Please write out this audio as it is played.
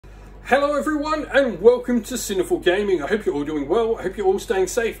Hello everyone and welcome to Sinful Gaming. I hope you're all doing well, I hope you're all staying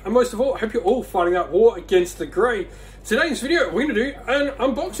safe, and most of all, I hope you're all fighting that war against the grey. Today's video, we're going to do an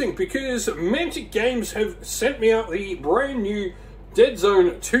unboxing because Mantic Games have sent me out the brand new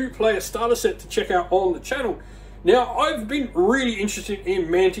Deadzone 2-player starter set to check out on the channel. Now, I've been really interested in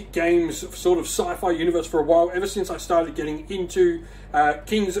Mantic Games' sort of sci-fi universe for a while, ever since I started getting into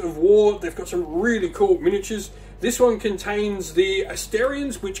Kings of War. They've got some really cool miniatures. This one contains the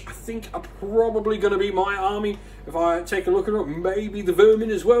Asterians, which I think are probably going to be my army if I take a look at them. Maybe the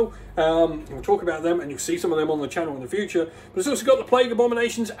Vermin as well. We'll talk about them, and you'll see some of them on the channel in the future. But it's also got the Plague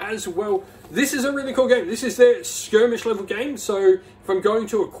Abominations as well. This is a really cool game. This is their skirmish level game, so if I'm going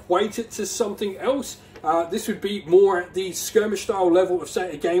to equate it to something else, this would be more at the skirmish style level of,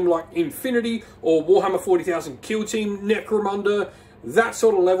 say, a game like Infinity or Warhammer 40,000 Kill Team, Necromunda. That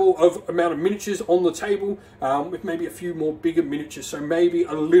sort of level of amount of miniatures on the table, with maybe a few more bigger miniatures, so maybe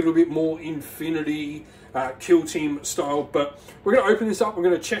a little bit more Infinity Kill Team style. But we're going to open this up, we're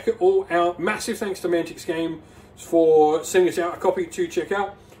going to check it all out. Massive thanks to Mantic Games for sending us out a copy to check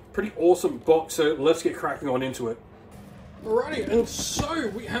out. Pretty awesome box, so let's get cracking on into it. Alrighty, and so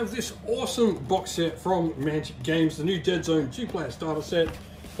we have this awesome box set from Mantic Games, the new Deadzone 2-player starter set.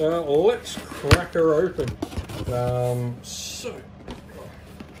 Let's crack her open.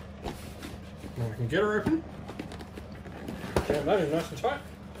 I can get her open. Damn, that is nice and tight.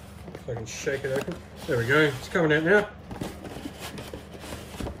 So I can shake it open. There we go, it's coming out now.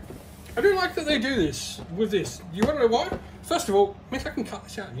 I do like that they do this with this. You want to know why? First of all, maybe I can cut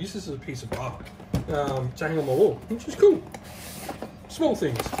this out and use this as a piece of art to hang on my wall, which is cool. Small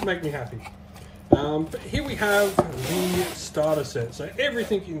things make me happy. But here we have the starter set. So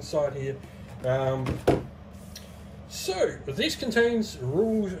everything inside here. So this contains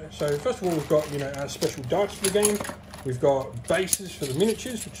rules. So first of all, we've got our special dice for the game. We've got bases for the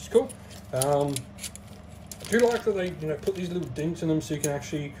miniatures, which is cool. I do like that they put these little dints in them so you can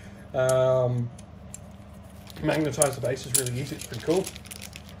actually magnetize the bases really easy. It's pretty cool.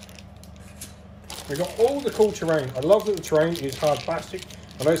 We've got all the cool terrain. I love that the terrain is hard plastic.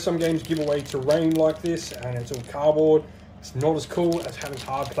 I know some games give away terrain like this and it's all cardboard. It's not as cool as having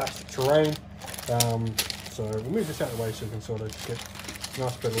hard plastic terrain. So we'll move this out of the way so we can sort of get a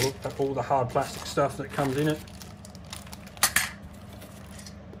nice better look at all the hard plastic stuff that comes in it.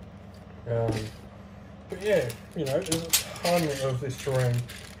 But yeah, there's a ton of this terrain.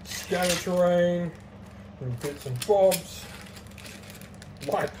 Scatter terrain, little bits and bobs,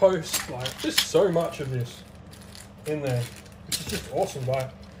 light posts, like just so much of this in there, which is just awesome. Like,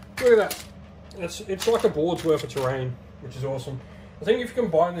 look at that. It's like a board's worth of terrain, which is awesome. I think if you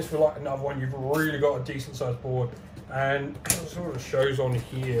combine this with like another one, you've really got a decent sized board, and it sort of shows on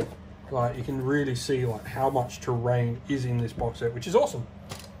here, like you can really see like how much terrain is in this box set, which is awesome.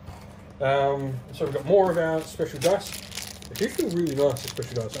 So we've got more of our special dice. They do feel really nice, the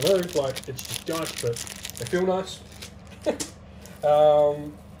special dice. I know like it's just dice, but they feel nice.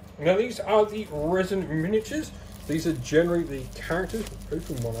 Now these are the resin miniatures. These are generally the characters. We'll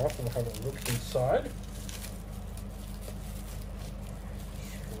open one up and have a look inside.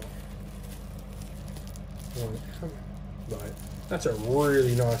 Right, that's a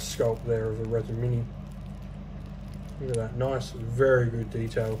really nice sculpt there of a resin mini. Look at that, nice, very good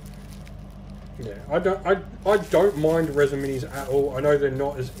detail. Yeah, I don't mind resin minis at all. I know they're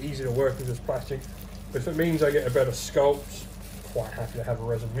not as easy to work with as plastic, but if it means I get a better sculpt, quite happy to have a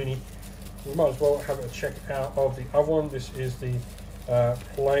resin mini. We might as well have a check out of the other one. This is the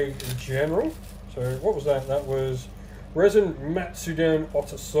Plague General. So what was that? That was Resin Matsudan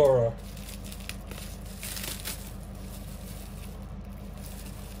Otasora.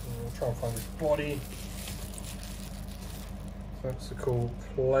 I'll try and find his body. That's the cool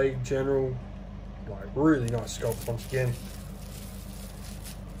Plague General. Like, really nice sculpt once again.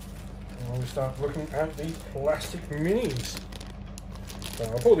 And we start looking at the plastic minis. So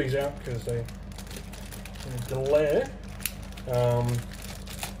I'll pull these out because they glare.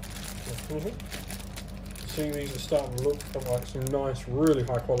 See, these are starting to look like some nice, really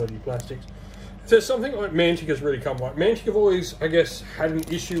high quality plastics. If there's something like Mantic has really come like, Mantic have always, I guess, had an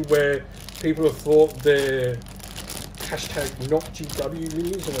issue where people have thought their hashtag not GW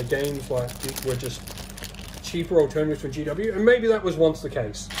minis and their games like it were just cheaper alternatives for GW, and maybe that was once the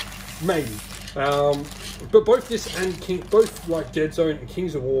case, maybe. But both this and both like Deadzone and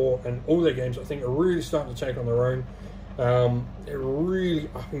Kings of War and all their games, I think, are really starting to take on their own. They're really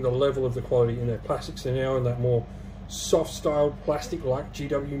upping the level of the quality in their plastics. They're now in that more soft styled plastic like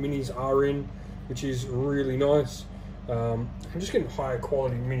GW minis are in, which is really nice. I'm just getting higher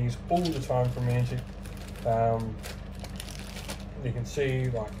quality minis all the time from Mantic. And you can see,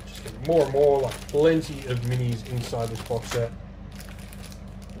 like, just getting more and more, like, plenty of minis inside this box set,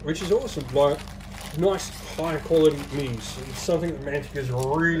 which is awesome. Like, nice, high quality minis. It's something that Mantic has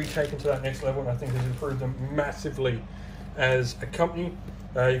really taken to that next level, and I think has improved them massively as a company.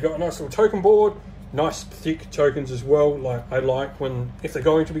 You've got a nice little token board, nice thick tokens as well. Like, I like when, if they're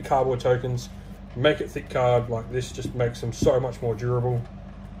going to be cardboard tokens, make it thick card. Like, this just makes them so much more durable.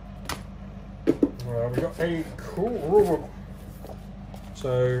 We've got a cool rulebook.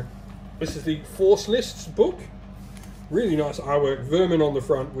 So this is the Force Lists book. Really nice artwork. Vermin on the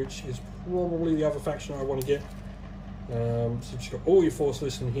front, which is probably the other faction I want to get. So you've just got all your Force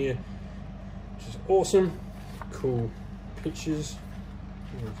Lists in here, which is awesome. Cool pictures.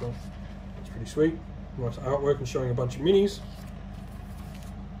 It's pretty sweet. Nice artwork and showing a bunch of minis.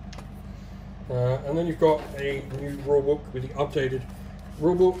 And then you've got a new rulebook with the updated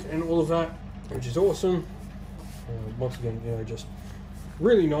rulebook and all of that, which is awesome. Once again, you know, just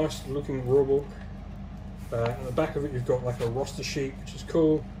really nice looking rulebook. At the back of it, you've got like a roster sheet, which is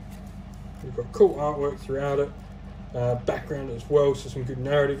cool. You've got cool artwork throughout it. Background as well, so some good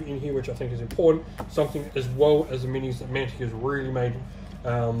narrative in here, which I think is important. Something as well as the minis that Mantic has really made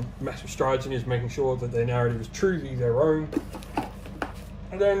massive strides in, is making sure that their narrative is truly their own.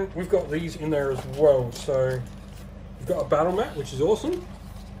 And then we've got these in there as well. So you've got a battle map, which is awesome.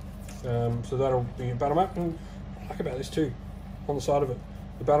 So that'll be a battle map, and I like about this too. On the side of it,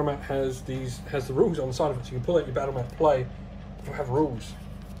 the battle map has the rules on the side of it, so you can pull out your battle map, play, it'll have rules.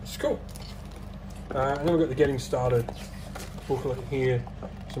 It's cool. And then we've got the getting started booklet here,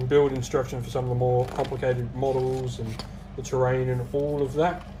 some build instruction for some of the more complicated models and the terrain and all of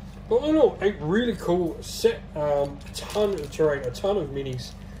that. But all in all, a really cool set. A ton of terrain, a ton of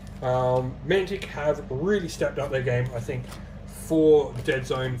minis. Mantic have really stepped up their game, I think, for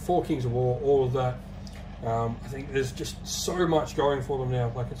Deadzone, for Kings of War, all of that. I think there's just so much going for them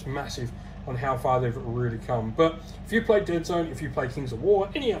now. Like, it's massive on how far they've really come. But if you play Deadzone, if you play Kings of War,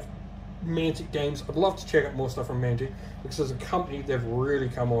 any other Mantic games, I'd love to check out more stuff from Mantic, because as a company, they've really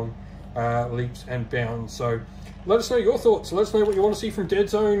come on leaps and bounds. So let us know your thoughts. Let us know what you want to see from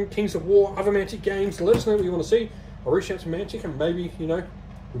Deadzone, Kings of War, other Mantic games. Let us know what you want to see. I'll reach out to Mantic, and maybe, you know,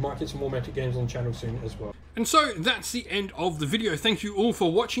 we might get some more Mantic games on the channel soon as well. And so that's the end of the video. Thank you all for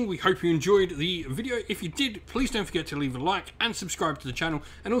watching. We hope you enjoyed the video. If you did, please don't forget to leave a like and subscribe to the channel,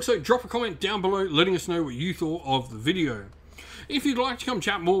 and also drop a comment down below letting us know what you thought of the video. If you'd like to come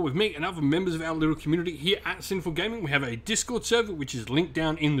chat more with me and other members of our little community here at Sinful Gaming, we have a Discord server, which is linked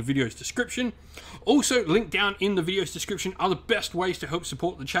down in the video's description. Also, linked down in the video's description are the best ways to help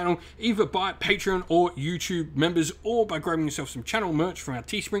support the channel, either by Patreon or YouTube members, or by grabbing yourself some channel merch from our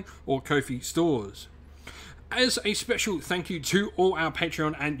Teespring or Ko-fi stores. As a special thank you to all our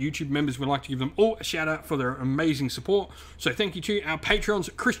Patreon and YouTube members, we'd like to give them all a shout out for their amazing support. So thank you to our Patrons: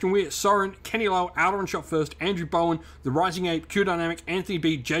 Christian Weir, Soren, Kenny Lowe, Outer Shot First, Andrew Bowen, The Rising Ape, Q Dynamic, Anthony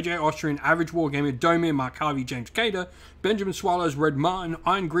B, JJ Austrian, Average Wargamer, Domir, Mark Harvey, James Cader, Benjamin Swallows, Red Martin,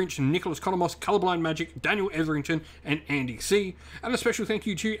 Iron Grinch, Nicholas Colomos, Colorblind Magic, Daniel Etherington, and Andy C. And a special thank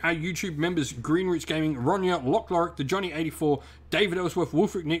you to our YouTube members: Green Roots Gaming, Ronya, Lockloric, The Johnny84, David Ellsworth,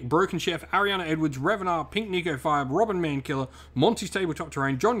 Wolfric Nick, Broken Chef, Ariana Edwards, Revenar, Pink Nico Fire, Robin Mankiller, Monty's Tabletop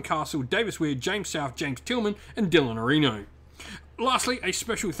Terrain, John Castle, Davis Weird, James South, James Tillman, and Dylan Areno. Lastly, a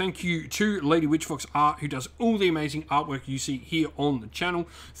special thank you to Lady Witchfox Art, who does all the amazing artwork you see here on the channel.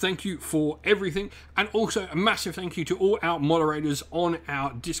 Thank you for everything. And also a massive thank you to all our moderators on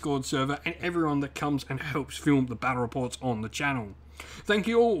our Discord server and everyone that comes and helps film the battle reports on the channel. Thank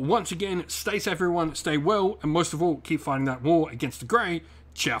you all once again. Stay safe, everyone. Stay well. And most of all, keep fighting that war against the Grey.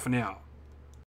 Ciao for now.